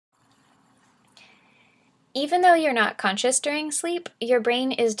Even though you're not conscious during sleep, your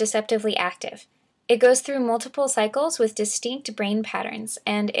brain is deceptively active. It goes through multiple cycles with distinct brain patterns,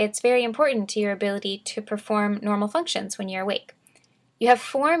 and it's very important to your ability to perform normal functions when you're awake. You have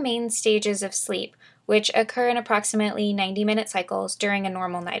 4 main stages of sleep, which occur in approximately 90-minute cycles during a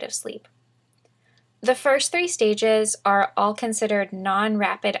normal night of sleep. The first 3 stages are all considered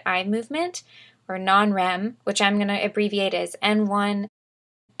non-rapid eye movement, or non-REM, which I'm going to abbreviate as N1,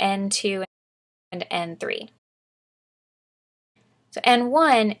 N2, and N3. So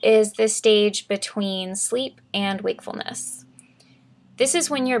N1 is the stage between sleep and wakefulness. This is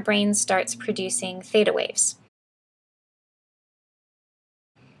when your brain starts producing theta waves.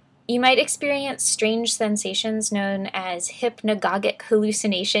 You might experience strange sensations known as hypnagogic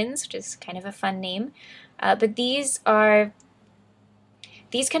hallucinations, which is kind of a fun name, but these can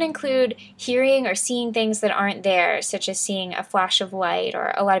include hearing or seeing things that aren't there, such as seeing a flash of light,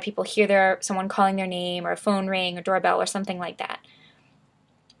 or a lot of people hear someone calling their name, or a phone ring, or doorbell, or something like that.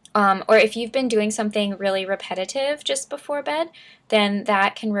 Or if you've been doing something really repetitive just before bed, then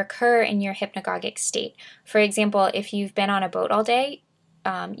that can recur in your hypnagogic state. For example, if you've been on a boat all day,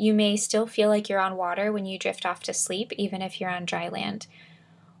 you may still feel like you're on water when you drift off to sleep, even if you're on dry land.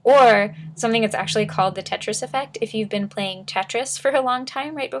 Or something that's actually called the Tetris effect. If you've been playing Tetris for a long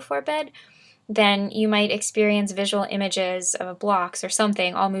time right before bed, then you might experience visual images of blocks or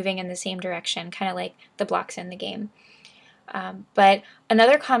something all moving in the same direction, kind of like the blocks in the game. But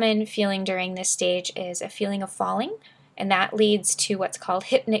another common feeling during this stage is a feeling of falling, and that leads to what's called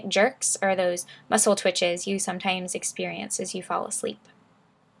hypnic jerks, or those muscle twitches you sometimes experience as you fall asleep.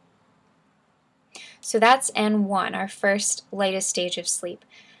 So that's N1, our first lightest stage of sleep.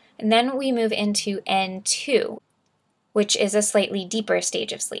 And then we move into N2, which is a slightly deeper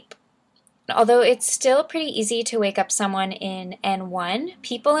stage of sleep. Although it's still pretty easy to wake up someone in N1,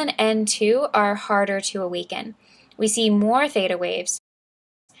 people in N2 are harder to awaken. We see more theta waves,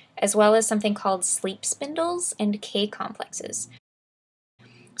 as well as something called sleep spindles and K complexes.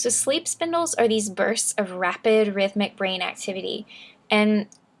 So sleep spindles are these bursts of rapid rhythmic brain activity, and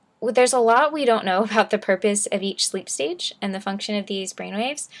there's a lot we don't know about the purpose of each sleep stage and the function of these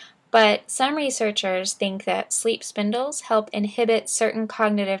brainwaves, but some researchers think that sleep spindles help inhibit certain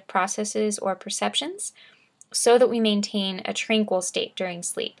cognitive processes or perceptions so that we maintain a tranquil state during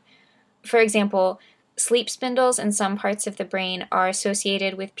sleep. For example, sleep spindles in some parts of the brain are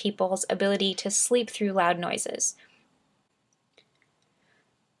associated with people's ability to sleep through loud noises.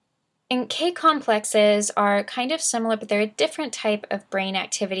 And K complexes are kind of similar, but they're a different type of brain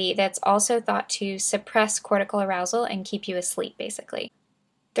activity that's also thought to suppress cortical arousal and keep you asleep, basically.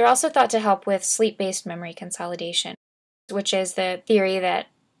 They're also thought to help with sleep-based memory consolidation, which is the theory that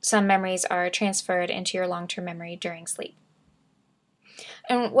some memories are transferred into your long-term memory during sleep.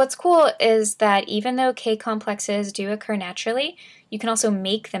 And what's cool is that even though K complexes do occur naturally, you can also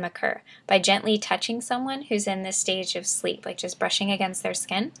make them occur by gently touching someone who's in this stage of sleep, like just brushing against their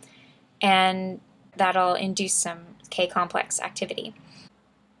skin, and that'll induce some K complex activity.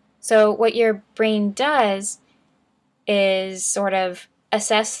 So what your brain does is sort of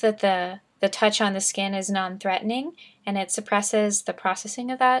assess that the touch on the skin is non-threatening, and it suppresses the processing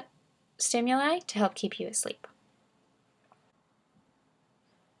of that stimuli to help keep you asleep.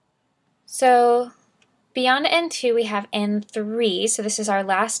 So beyond N2, we have N3, so this is our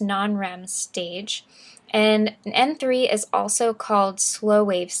last non-REM stage. And N3 is also called slow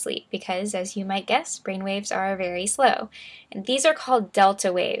wave sleep because, as you might guess, brainwaves are very slow. And these are called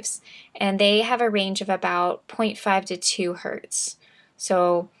delta waves, and they have a range of about 0.5 to 2 hertz.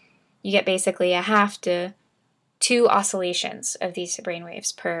 So you get basically a half to 2 oscillations of these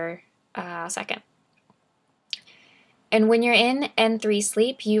brainwaves per second. And when you're in N3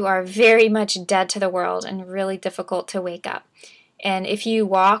 sleep, you are very much dead to the world and really difficult to wake up. And if you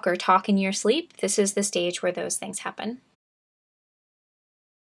walk or talk in your sleep, this is the stage where those things happen.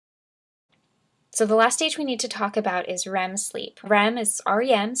 So the last stage we need to talk about is REM sleep. REM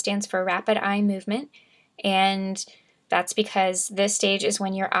stands for rapid eye movement, and that's because this stage is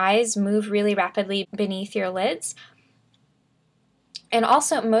when your eyes move really rapidly beneath your lids. And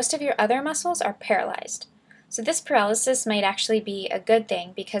also, most of your other muscles are paralyzed. So this paralysis might actually be a good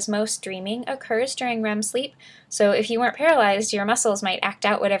thing because most dreaming occurs during REM sleep. So if you weren't paralyzed, your muscles might act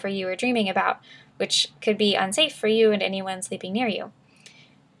out whatever you were dreaming about, which could be unsafe for you and anyone sleeping near you,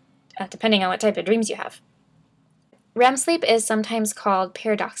 depending on what type of dreams you have. REM sleep is sometimes called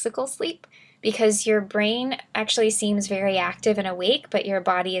paradoxical sleep because your brain actually seems very active and awake, but your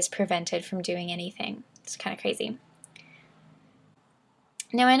body is prevented from doing anything. It's kind of crazy.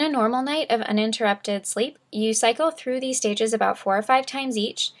 Now, in a normal night of uninterrupted sleep, you cycle through these stages about 4 or 5 times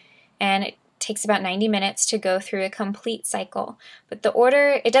each, and takes about 90 minutes to go through a complete cycle. But the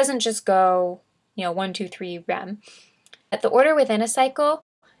order, it doesn't just go, 1, 2, 3 REM. But the order within a cycle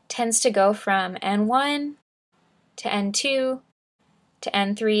tends to go from N1 to N2 to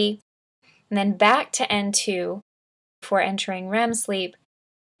N3, and then back to N2 before entering REM sleep,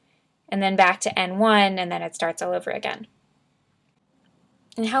 and then back to N1, and then it starts all over again.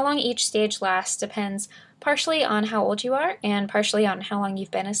 And how long each stage lasts depends partially on how old you are and partially on how long you've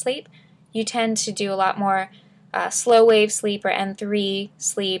been asleep. You tend to do a lot more slow wave sleep or N3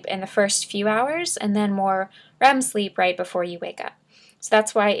 sleep in the first few hours, and then more REM sleep right before you wake up. So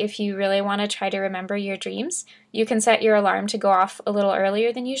that's why if you really want to try to remember your dreams, you can set your alarm to go off a little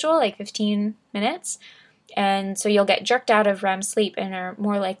earlier than usual, like 15 minutes, and so you'll get jerked out of REM sleep and are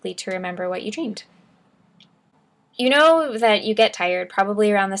more likely to remember what you dreamed. You know that you get tired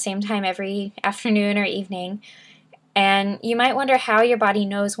probably around the same time every afternoon or evening, and you might wonder how your body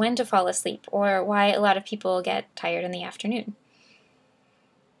knows when to fall asleep or why a lot of people get tired in the afternoon.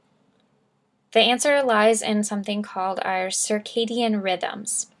 The answer lies in something called our circadian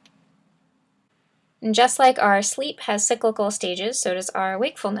rhythms. And just like our sleep has cyclical stages, so does our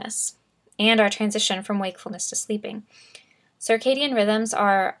wakefulness and our transition from wakefulness to sleeping. Circadian rhythms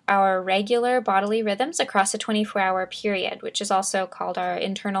are our regular bodily rhythms across a 24-hour period, which is also called our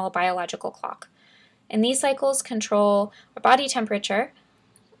internal biological clock. And these cycles control our body temperature,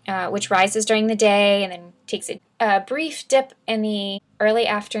 which rises during the day and then takes a brief dip in the early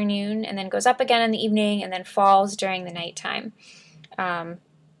afternoon and then goes up again in the evening and then falls during the nighttime.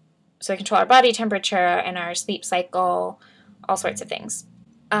 So we control our body temperature and our sleep cycle, all sorts of things.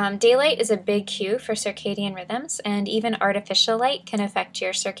 Daylight is a big cue for circadian rhythms, and even artificial light can affect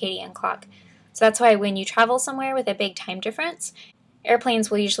your circadian clock. So that's why when you travel somewhere with a big time difference, airplanes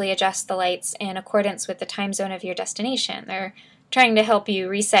will usually adjust the lights in accordance with the time zone of your destination. They're trying to help you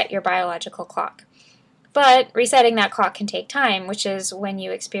reset your biological clock. But resetting that clock can take time, which is when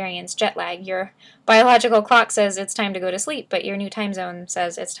you experience jet lag. Your biological clock says it's time to go to sleep, but your new time zone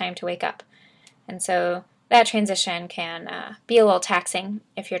says it's time to wake up. And so that transition can be a little taxing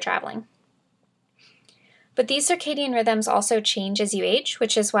if you're traveling. But these circadian rhythms also change as you age,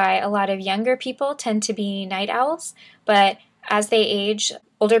 which is why a lot of younger people tend to be night owls, but as they age,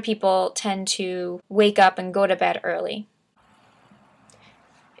 older people tend to wake up and go to bed early.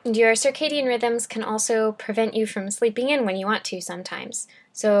 And your circadian rhythms can also prevent you from sleeping in when you want to sometimes.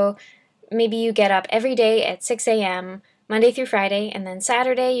 So maybe you get up every day at 6 a.m., Monday through Friday, and then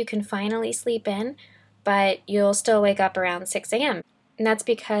Saturday you can finally sleep in, but you'll still wake up around 6 a.m. And that's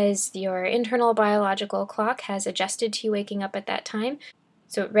because your internal biological clock has adjusted to you waking up at that time.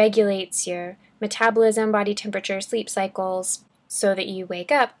 So it regulates your metabolism, body temperature, sleep cycles so that you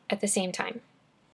wake up at the same time.